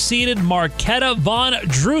unseeded Marketa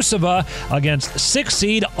Vondrousova against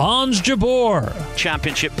 6-seed Ons Jabeur.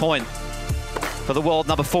 Championship point for the world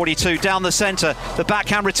number 42 down the center. The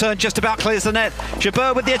backhand return just about clears the net.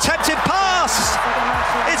 Jabeur with the attempted pass.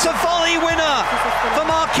 It's a volley winner for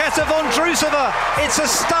Marketa Vondrousova. It's a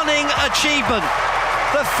stunning achievement.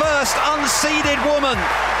 The first unseeded woman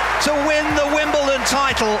to win the Wimbledon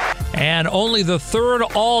title. And only the third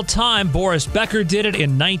all-time. Boris Becker did it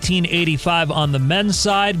in 1985 on the men's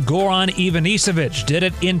side. Goran Ivanisevic did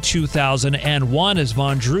it in 2001 as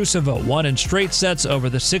Vondrousova won in straight sets over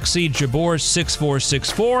the 6-seed Jabeur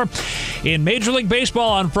 6-4, 6-4. In Major League Baseball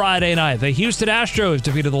on Friday night, the Houston Astros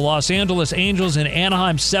defeated the Los Angeles Angels in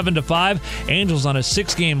Anaheim 7-5. Angels on a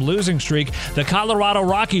 6-game losing streak. The Colorado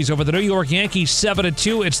Rockies over the New York Yankees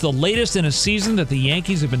 7-2. It's the latest in a season that the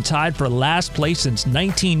Yankees have been tied for last place since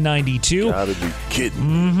 1992. Gotta be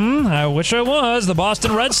kidding. I wish I was. The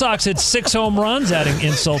Boston Red Sox hit 6 home runs, adding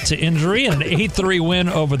insult to injury, and an 8-3 win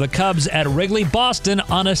over the Cubs at Wrigley. Boston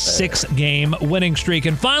on a 6-game winning streak.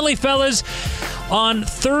 And finally, fellas, on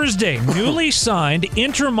Thursday, newly signed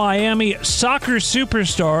Inter Miami soccer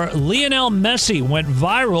superstar Lionel Messi went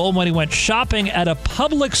viral when he went shopping at a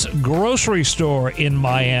Publix grocery store in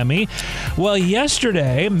Miami. Well,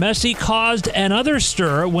 yesterday, Messi caused another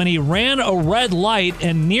stir when he ran a red light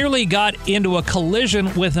and nearly got into a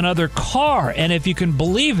collision with another car. And if you can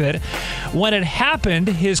believe it, when it happened,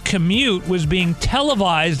 his commute was being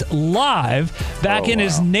televised live back in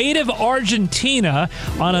his native Argentina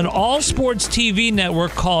on an all-sports TV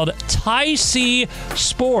network called Thai C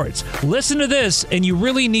Sports. Listen to this, and you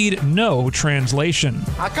really need no translation.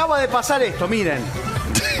 Acaba de pasar esto, miren.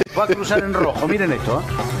 Va a cruzar en rojo, miren esto.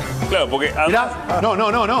 Claro, porque... Mirá. No.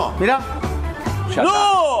 Mirá.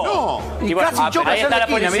 ¡No! Y casi choca en la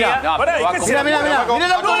esquina, mirá. Mirá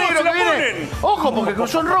el auto negro que viene. Ojo, porque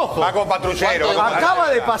cruzó en rojo. Va con patrullero. Acaba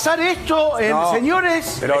de pasar esto,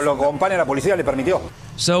 señores. Pero lo acompaña la policía, le permitió.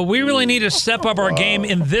 So we really need to step up our game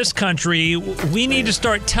in this country. We need to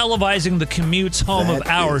start televising the commutes home of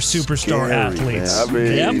our superstar athletes.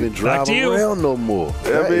 Man. I mean, even drive around no more.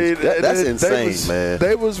 That's insane, man.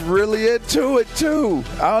 They was really into it, too.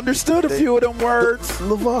 I understood a few of them words.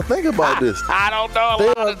 LeVar, think about this. I don't know. They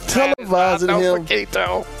are televising him.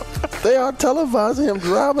 They are televising him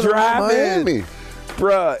driving around Miami.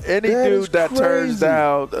 Bruh, any dude that turns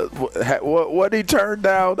down what he turned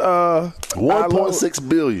down 1.6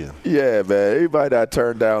 billion. Yeah, man. Anybody that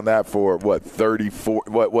turned down that for 34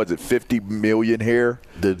 what was it, 50 million here?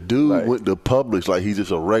 The dude went to Publix like he's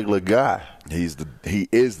just a regular guy. He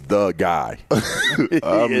is the guy.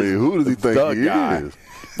 I mean, who does he think he is?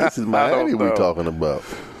 This is Miami we're talking about.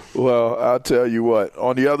 Well, I'll tell you what.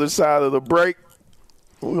 On the other side of the break,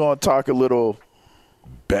 we're going to talk a little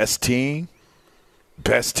best team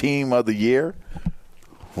of the year.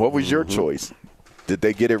 What was your choice? Did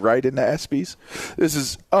they get it right in the ESPYs? This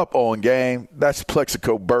is Up On Game. That's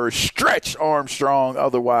Plexico Burress, Stretch Armstrong.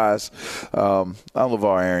 Otherwise, I'm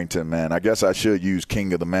LeVar Arrington, man. I guess I should use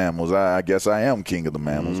King of the Mammals. I guess I am King of the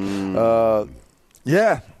Mammals.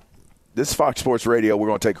 Yeah. This is Fox Sports Radio. We're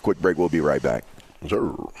going to take a quick break. We'll be right back.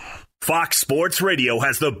 Sure. Fox Sports Radio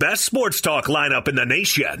has the best sports talk lineup in the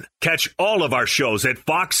nation. Catch all of our shows at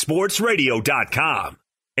foxsportsradio.com.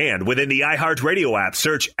 And within the iHeartRadio app,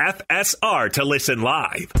 search FSR to listen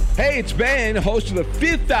live. Hey, it's Ben, host of the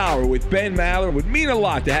Fifth Hour with Ben Maller. It would mean a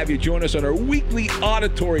lot to have you join us on our weekly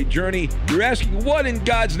auditory journey. You're asking, what in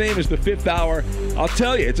God's name is the Fifth Hour? I'll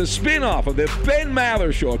tell you, it's a spin-off of the Ben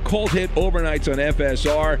Maller Show, a cult hit overnights on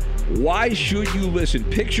FSR. Why should you listen?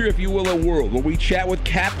 Picture, if you will, a world where we chat with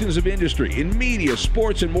captains of industry in media,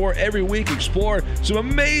 sports, and more every week. Explore some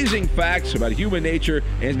amazing facts about human nature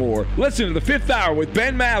and more. Listen to the Fifth Hour with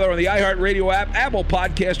Ben Maller on the iHeartRadio app, Apple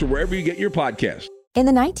Podcast, or wherever you get your podcasts. In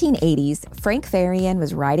the 1980s, Frank Farian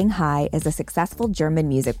was riding high as a successful German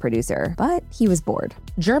music producer, but he was bored.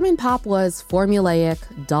 German pop was formulaic,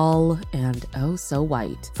 dull, and oh so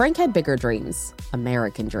white. Frank had bigger dreams,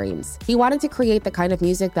 American dreams. He wanted to create the kind of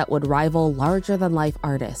music that would rival larger-than-life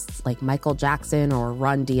artists like Michael Jackson or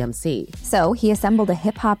Run DMC. So he assembled a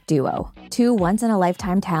hip-hop duo, two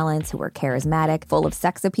once-in-a-lifetime talents who were charismatic, full of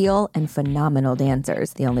sex appeal, and phenomenal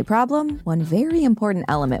dancers. The only problem? One very important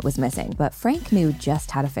element was missing, but Frank knew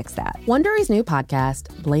just how to fix that. Wondery's new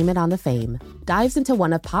podcast, Blame It on the Fame, dives into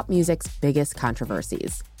one of pop music's biggest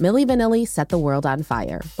controversies. Milli Vanilli set the world on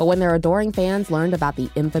fire, but when their adoring fans learned about the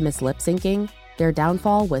infamous lip-syncing, their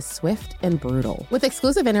downfall was swift and brutal. With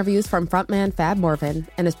exclusive interviews from frontman Fab Morvan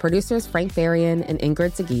and his producers Frank Farian and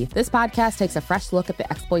Ingrid Seguí, this podcast takes a fresh look at the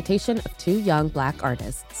exploitation of two young Black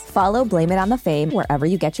artists. Follow Blame It on the Fame wherever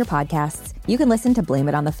you get your podcasts. You can listen to Blame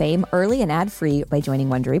It on the Fame early and ad-free by joining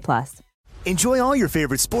Wondery Plus. Enjoy all your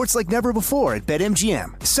favorite sports like never before at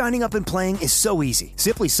BetMGM. Signing up and playing is so easy.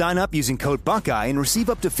 Simply sign up using code Buckeye and receive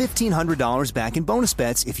up to $1,500 back in bonus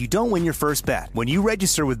bets if you don't win your first bet. When you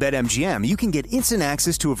register with BetMGM, you can get instant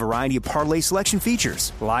access to a variety of parlay selection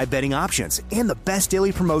features, live betting options, and the best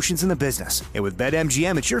daily promotions in the business. And with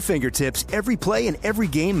BetMGM at your fingertips, every play and every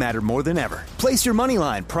game matter more than ever. Place your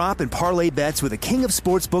moneyline, prop, and parlay bets with the king of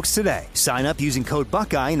sportsbooks today. Sign up using code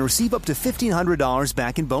Buckeye and receive up to $1,500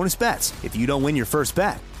 back in bonus bets if you don't win your first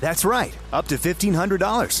bet. That's right, up to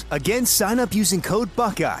 $1,500. Again, sign up using code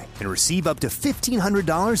Buckeye and receive up to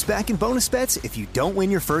 $1,500 back in bonus bets if you don't win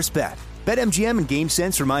your first bet. BetMGM and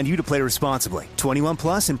GameSense remind you to play responsibly. 21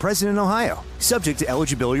 plus and present in Ohio. Subject to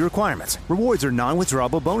eligibility requirements. Rewards are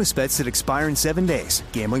non-withdrawable bonus bets that expire in 7 days.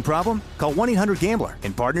 Gambling problem? Call 1-800-GAMBLER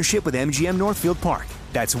in partnership with MGM Northfield Park.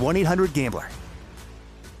 That's 1-800-GAMBLER.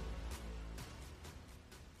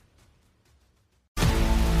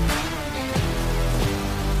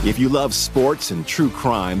 If you love sports and true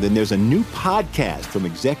crime, then there's a new podcast from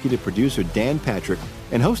executive producer Dan Patrick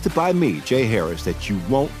and hosted by me, Jay Harris, that you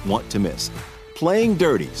won't want to miss. Playing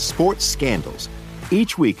Dirty: Sports Scandals.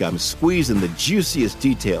 Each week, I'm squeezing the juiciest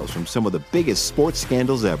details from some of the biggest sports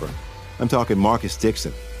scandals ever. I'm talking Marcus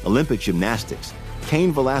Dixon, Olympic gymnastics,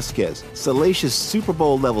 Cain Velasquez, salacious Super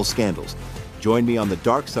Bowl-level scandals. Join me on the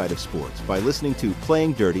dark side of sports by listening to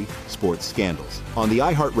Playing Dirty: Sports Scandals on the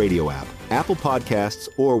iHeartRadio app, Apple Podcasts,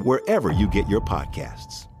 or wherever you get your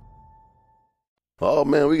podcasts. Oh,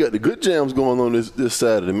 man, we got the good jams going on this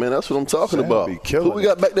Saturday, man. That's what I'm talking about. Who we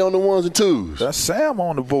got back there on the ones and twos? That's Sam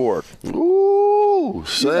on the board. Ooh,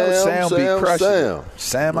 Sam, be crushing.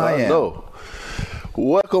 Sam, I am. Know.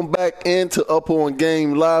 Welcome back into Up On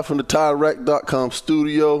Game live from the TireRack.com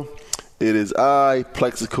studio. It is I,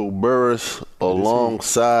 Plexico Burress,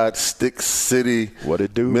 alongside Stick City. What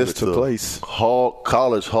it do? Mr. It's a place.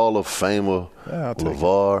 College Hall of Famer,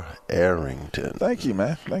 LeVar Arrington. Thank you,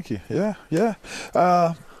 man. Thank you. Yeah.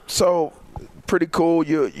 So pretty cool.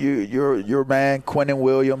 Your man, Quinnen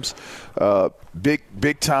Williams,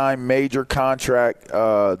 big time major contract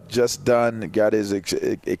just done. Got his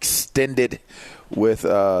extended with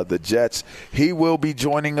the Jets. He will be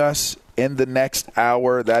joining us in the next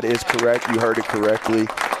hour. That is correct. You heard it correctly.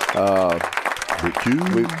 Big Q.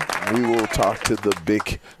 We will talk to the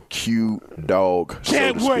big Q dog,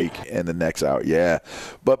 so to speak, in the next hour. Yeah.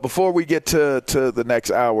 But before we get to the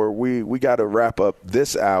next hour, we got to wrap up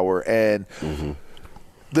this hour. And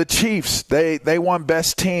the Chiefs, they won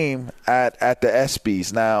best team at the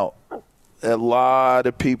ESPYs. Now, a lot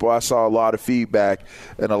of people, I saw a lot of feedback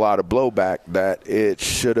and a lot of blowback that it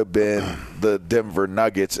should have been the Denver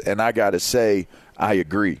Nuggets. And I got to say, I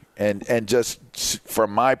agree. And just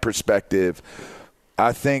from my perspective,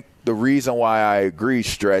 I think the reason why I agree,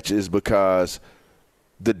 Stretch, is because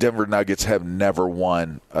the Denver Nuggets have never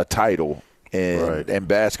won a title in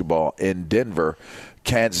basketball in Denver.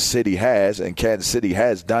 Kansas City has, and Kansas City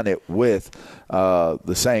has done it with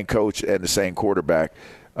the same coach and the same quarterback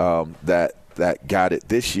that got it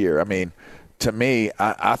this year. I mean, to me,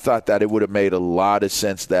 I thought that it would have made a lot of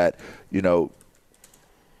sense that,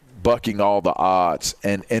 bucking all the odds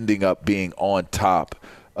and ending up being on top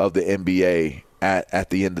of the NBA at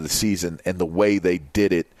the end of the season, and the way they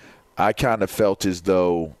did it, I kind of felt as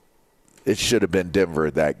though it should have been Denver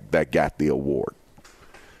that got the award.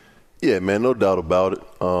 Yeah, man, no doubt about it.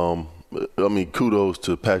 I mean, kudos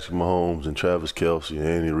to Patrick Mahomes and Travis Kelce and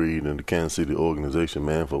Andy Reid and the Kansas City organization,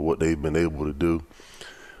 man, for what they've been able to do.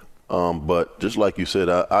 But just like you said,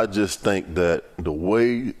 I just think that the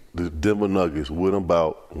way the Denver Nuggets went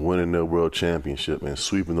about winning their world championship and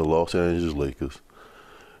sweeping the Los Angeles Lakers,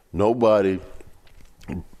 nobody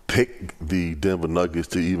picked the Denver Nuggets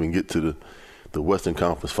to even get to the Western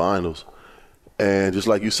Conference Finals. And just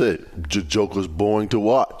like you said, Joker's boring to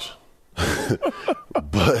watch.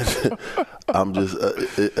 But I'm just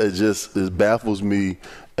it baffles me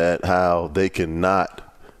at how they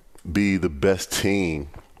cannot be the best team,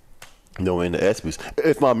 in the ESPYs.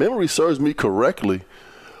 If my memory serves me correctly,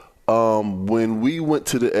 when we went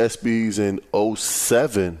to the ESPYs in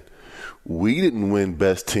 2007, we didn't win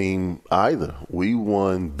best team either. We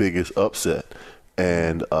won biggest upset,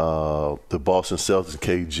 and the Boston Celtics,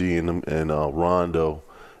 KG and Rondo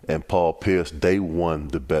and Paul Pierce, they won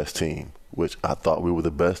the best team, which I thought we were the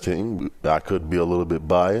best team. I could be a little bit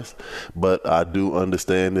biased, but I do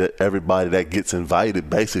understand that everybody that gets invited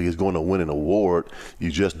basically is going to win an award. You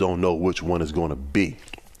just don't know which one is going to be.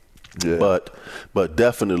 Yeah. But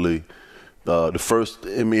definitely the first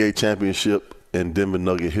NBA championship in Denver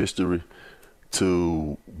Nugget history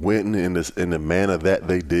to win in the manner that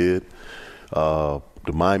they did. The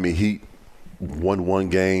Miami Heat won one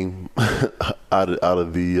game out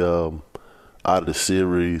of the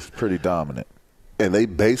series. Pretty dominant. And they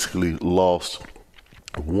basically lost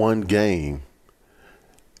one game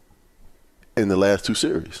in the last two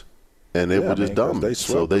series. And they were just dominant.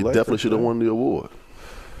 So they definitely should have won the award.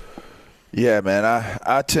 Yeah, man.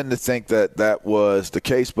 I tend to think that was the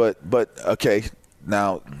case. But okay,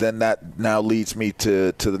 now that leads me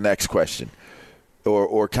to the next question.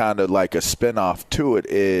 Or kind of like a spinoff to it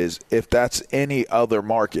is, if that's any other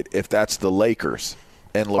market, if that's the Lakers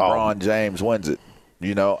and LeBron James wins it,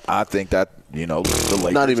 I think that, the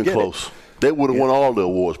Lakers not even close. It. They would have won all the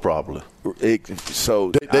awards probably. They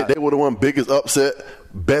would have won biggest upset,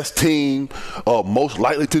 best team, most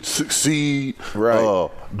likely to succeed,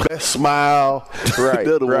 best smile, right.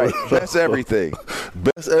 Best everything.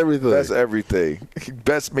 Best everything. Best everything.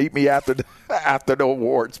 Best meet me after the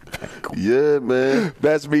awards. Yeah, man.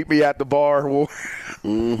 Best meet me at the bar.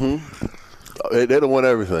 They'd have won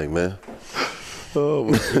everything, man. Oh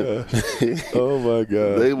my god! Oh my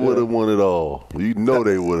god! They would have won it all. They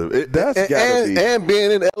would have. That's gotta be. And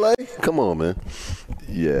being in LA, come on, man.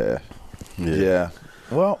 Yeah.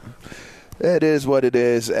 Well, it is what it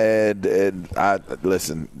is, and I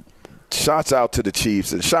listen. Shots out to the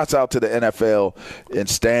Chiefs and shots out to the NFL in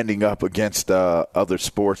standing up against other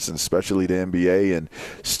sports, and especially the NBA, and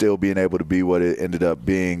still being able to be what it ended up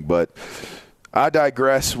being. But I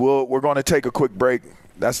digress. We're going to take a quick break.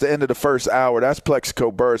 That's the end of the first hour. That's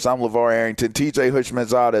Plexico Burst. I'm LeVar Arrington. TJ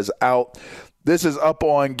Hushmanzada is out. This is Up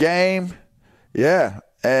On Game. Yeah.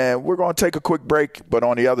 And we're going to take a quick break, but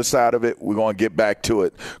on the other side of it, we're going to get back to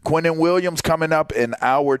it. Quinnen Williams coming up in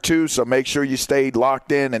hour 2, so make sure you stay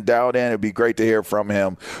locked in and dialed in. It'd be great to hear from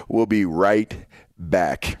him. We'll be right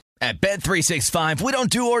back. At Bet365, we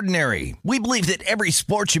don't do ordinary. We believe that every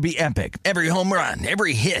sport should be epic. Every home run,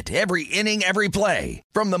 every hit, every inning, every play.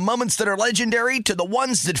 From the moments that are legendary to the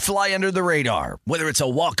ones that fly under the radar. Whether it's a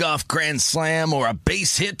walk-off grand slam or a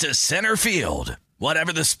base hit to center field.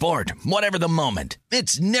 Whatever the sport, whatever the moment,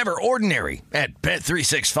 it's never ordinary at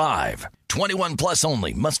Bet365. 21 plus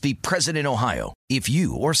only. Must be present in Ohio. If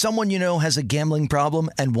you or someone you know has a gambling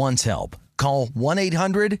problem and wants help, call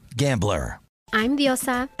 1-800-GAMBLER. I'm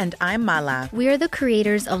Diosa. And I'm Mala. We are the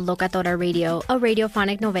creators of Locatora Radio, a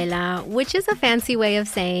radiophonic novela, which is a fancy way of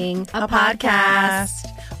saying a podcast.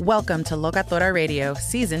 Welcome to Locatora Radio,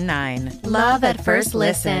 Season 9. Love at first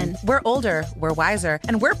listen. We're older, we're wiser,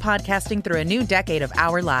 and we're podcasting through a new decade of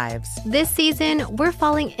our lives. This season, we're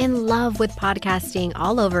falling in love with podcasting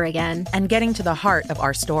all over again. And getting to the heart of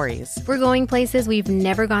our stories. We're going places we've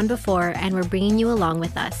never gone before, and we're bringing you along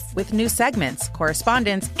with us. With new segments,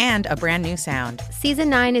 correspondence, and a brand new sound. Season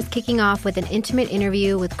 9 is kicking off with an intimate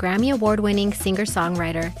interview with Grammy Award-winning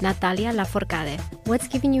singer-songwriter Natalia Lafourcade. What's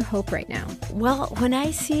giving you hope right now? Well, when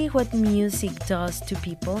I see what music does to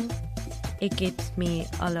people, it gives me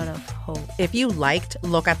a lot of hope. If you liked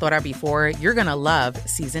Locatora before, you're going to love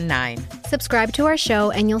Season 9. Subscribe to our show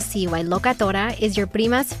and you'll see why Locatora is your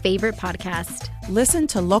prima's favorite podcast. Listen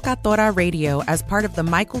to Locatora Radio as part of the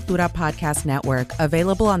My Cultura Podcast Network,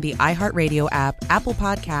 available on the iHeartRadio app, Apple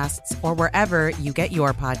Podcasts, or wherever you get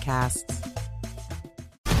your podcasts.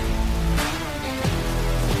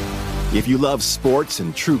 If you love sports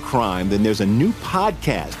and true crime, then there's a new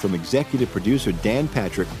podcast from executive producer Dan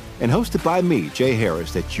Patrick and hosted by me, Jay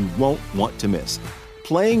Harris, that you won't want to miss.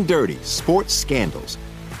 Playing Dirty: Sports Scandals.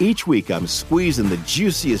 Each week, I'm squeezing the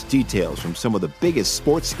juiciest details from some of the biggest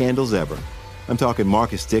sports scandals ever. I'm talking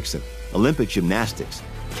Marcus Dixon, Olympic gymnastics,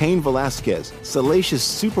 Cain Velasquez, salacious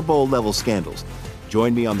Super Bowl-level scandals.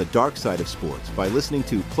 Join me on the dark side of sports by listening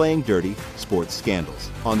to Playing Dirty: Sports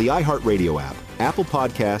Scandals on the iHeartRadio app, Apple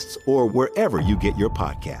Podcasts, or wherever you get your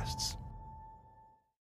podcasts.